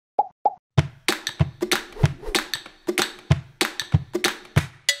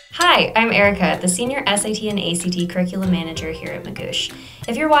Hi, I'm Erica, the Senior SAT and ACT Curriculum Manager here at Magoosh.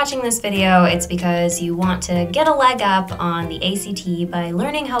 If you're watching this video, it's because you want to get a leg up on the ACT by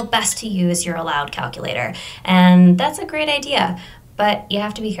learning how best to use your allowed calculator. And that's a great idea, but you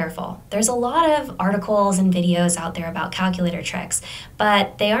have to be careful. There's a lot of articles and videos out there about calculator tricks,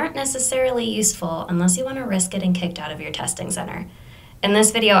 but they aren't necessarily useful unless you want to risk getting kicked out of your testing center. In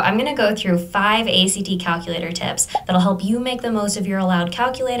this video, I'm going to go through 5 ACT calculator tips that'll help you make the most of your allowed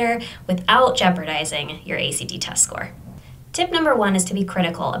calculator without jeopardizing your ACT test score. Tip number 1 is to be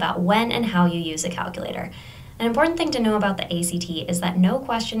critical about when and how you use a calculator. An important thing to know about the ACT is that no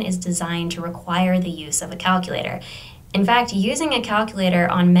question is designed to require the use of a calculator. In fact, using a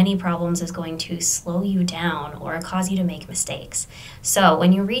calculator on many problems is going to slow you down or cause you to make mistakes. So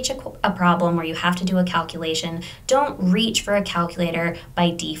when you reach a problem where you have to do a calculation, don't reach for a calculator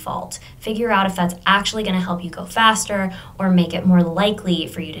by default. Figure out if that's actually going to help you go faster or make it more likely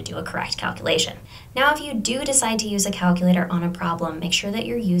for you to do a correct calculation. Now, if you do decide to use a calculator on a problem, make sure that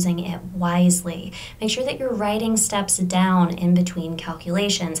you're using it wisely. Make sure that you're writing steps down in between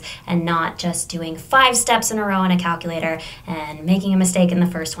calculations and not just doing 5 steps in a row on a calculator and making a mistake in the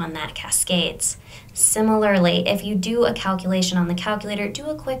first one that cascades. Similarly, if you do a calculation on the calculator, do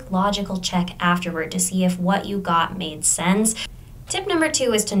a quick logical check afterward to see if what you got made sense. Tip number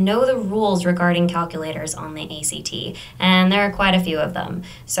 2 is to know the rules regarding calculators on the ACT, and there are quite a few of them.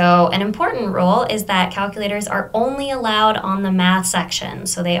 So an important rule is that calculators are only allowed on the math section,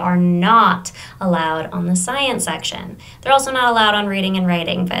 so they are not allowed on the science section. They're also not allowed on reading and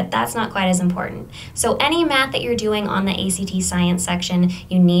writing, but that's not quite as important. So any math that you're doing on the ACT science section,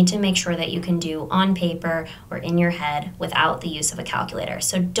 you need to make sure that you can do on paper or in your head without the use of a calculator.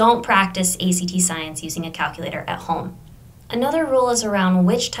 So don't practice ACT science using a calculator at home. Another rule is around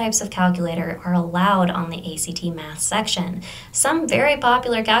which types of calculator are allowed on the ACT math section. Some very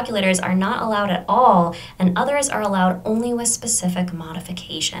popular calculators are not allowed at all, and others are allowed only with specific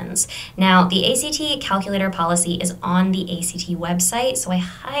modifications. Now, the ACT calculator policy is on the ACT website, so I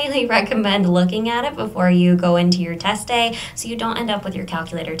highly recommend looking at it before you go into your test day so you don't end up with your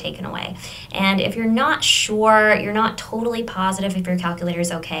calculator taken away. And if you're not sure, you're not totally positive if your calculator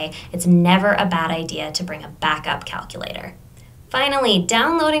is okay, it's never a bad idea to bring a backup calculator. Finally,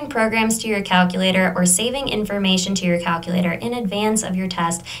 downloading programs to your calculator or saving information to your calculator in advance of your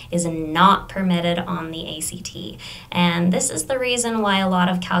test is not permitted on the ACT. And this is the reason why a lot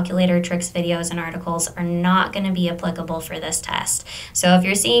of calculator tricks videos and articles are not going to be applicable for this test. So if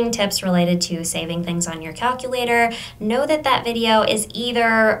you're seeing tips related to saving things on your calculator, know that that video is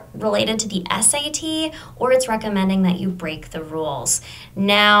either related to the SAT or it's recommending that you break the rules.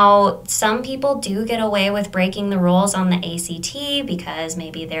 Now, some people do get away with breaking the rules on the ACT because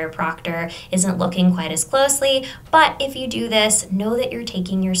maybe their proctor isn't looking quite as closely, but if you do this, know that you're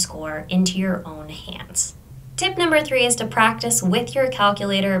taking your score into your own hands. Tip number 3 is to practice with your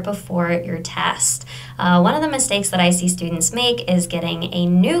calculator before your test. One of the mistakes that I see students make is getting a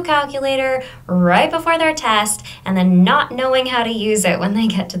new calculator right before their test and then not knowing how to use it when they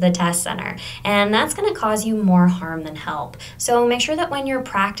get to the test center. And that's going to cause you more harm than help. So make sure that when you're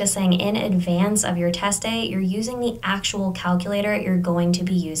practicing in advance of your test day, you're using the actual calculator you're going to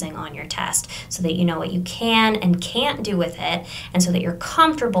be using on your test so that you know what you can and can't do with it and so that you're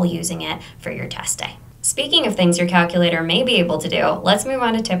comfortable using it for your test day. Speaking of things your calculator may be able to do, let's move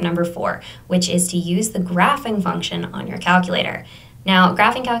on to tip number 4, which is to use the graphing function on your calculator. Now,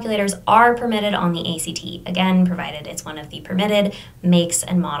 graphing calculators are permitted on the ACT, again, provided it's one of the permitted makes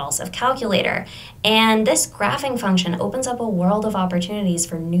and models of calculator. And this graphing function opens up a world of opportunities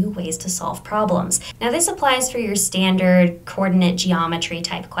for new ways to solve problems. Now, this applies for your standard coordinate geometry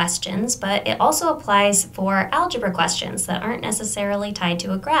type questions, but it also applies for algebra questions that aren't necessarily tied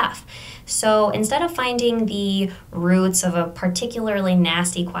to a graph. So instead of finding the roots of a particularly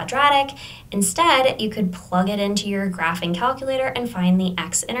nasty quadratic, instead you could plug it into your graphing calculator and find the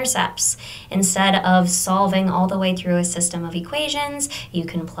x-intercepts. Instead of solving all the way through a system of equations, you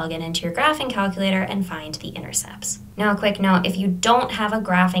can plug it into your graphing calculator and find the intercepts. Now, a quick note, if you don't have a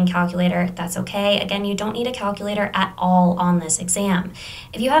graphing calculator, that's okay. Again, you don't need a calculator at all on this exam.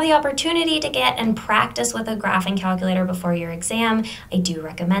 If you have the opportunity to get and practice with a graphing calculator before your exam, I do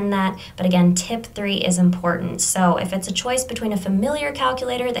recommend that. But again, tip 3 is important. So if it's a choice between a familiar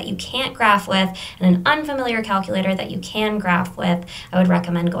calculator that you can't graph with and an unfamiliar calculator that you can graph with, I would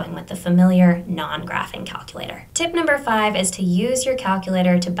recommend going with the familiar non-graphing calculator. Tip number 5 is to use your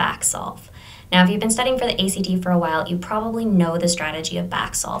calculator to back solve. Now, if you've been studying for the ACT for a while, you probably know the strategy of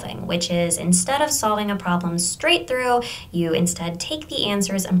back solving, which is instead of solving a problem straight through, you instead take the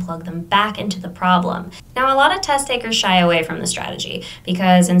answers and plug them back into the problem. Now, a lot of test takers shy away from the strategy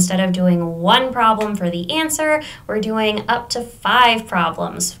because instead of doing one problem for the answer, we're doing up to 5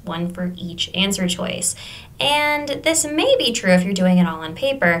 problems, one for each answer choice. And this may be true if you're doing it all on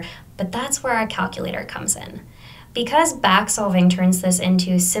paper, but that's where our calculator comes in. Because back solving turns this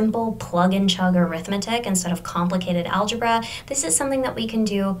into simple plug and chug arithmetic instead of complicated algebra, this is something that we can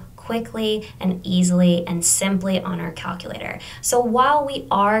do quickly and easily and simply on our calculator. So while we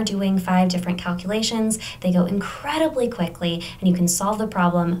are doing 5 different calculations, they go incredibly quickly and you can solve the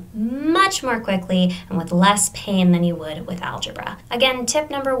problem much more quickly and with less pain than you would with algebra. Again, tip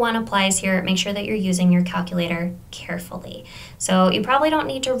number 1 applies here. Make sure that you're using your calculator carefully. So you probably don't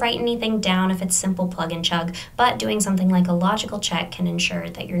need to write anything down if it's simple plug and chug, but doing something like a logical check can ensure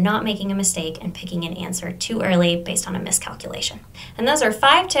that you're not making a mistake and picking an answer too early based on a miscalculation. And those are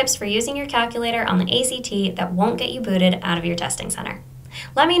 5 tips for using your calculator on the ACT that won't get you booted out of your testing center.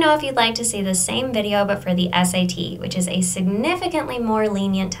 Let me know if you'd like to see the same video but for the SAT, which is a significantly more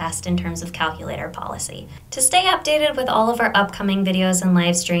lenient test in terms of calculator policy. To stay updated with all of our upcoming videos and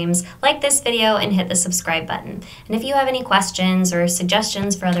live streams, like this video and hit the subscribe button. And if you have any questions or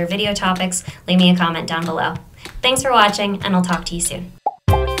suggestions for other video topics, leave me a comment down below. Thanks for watching, and I'll talk to you soon.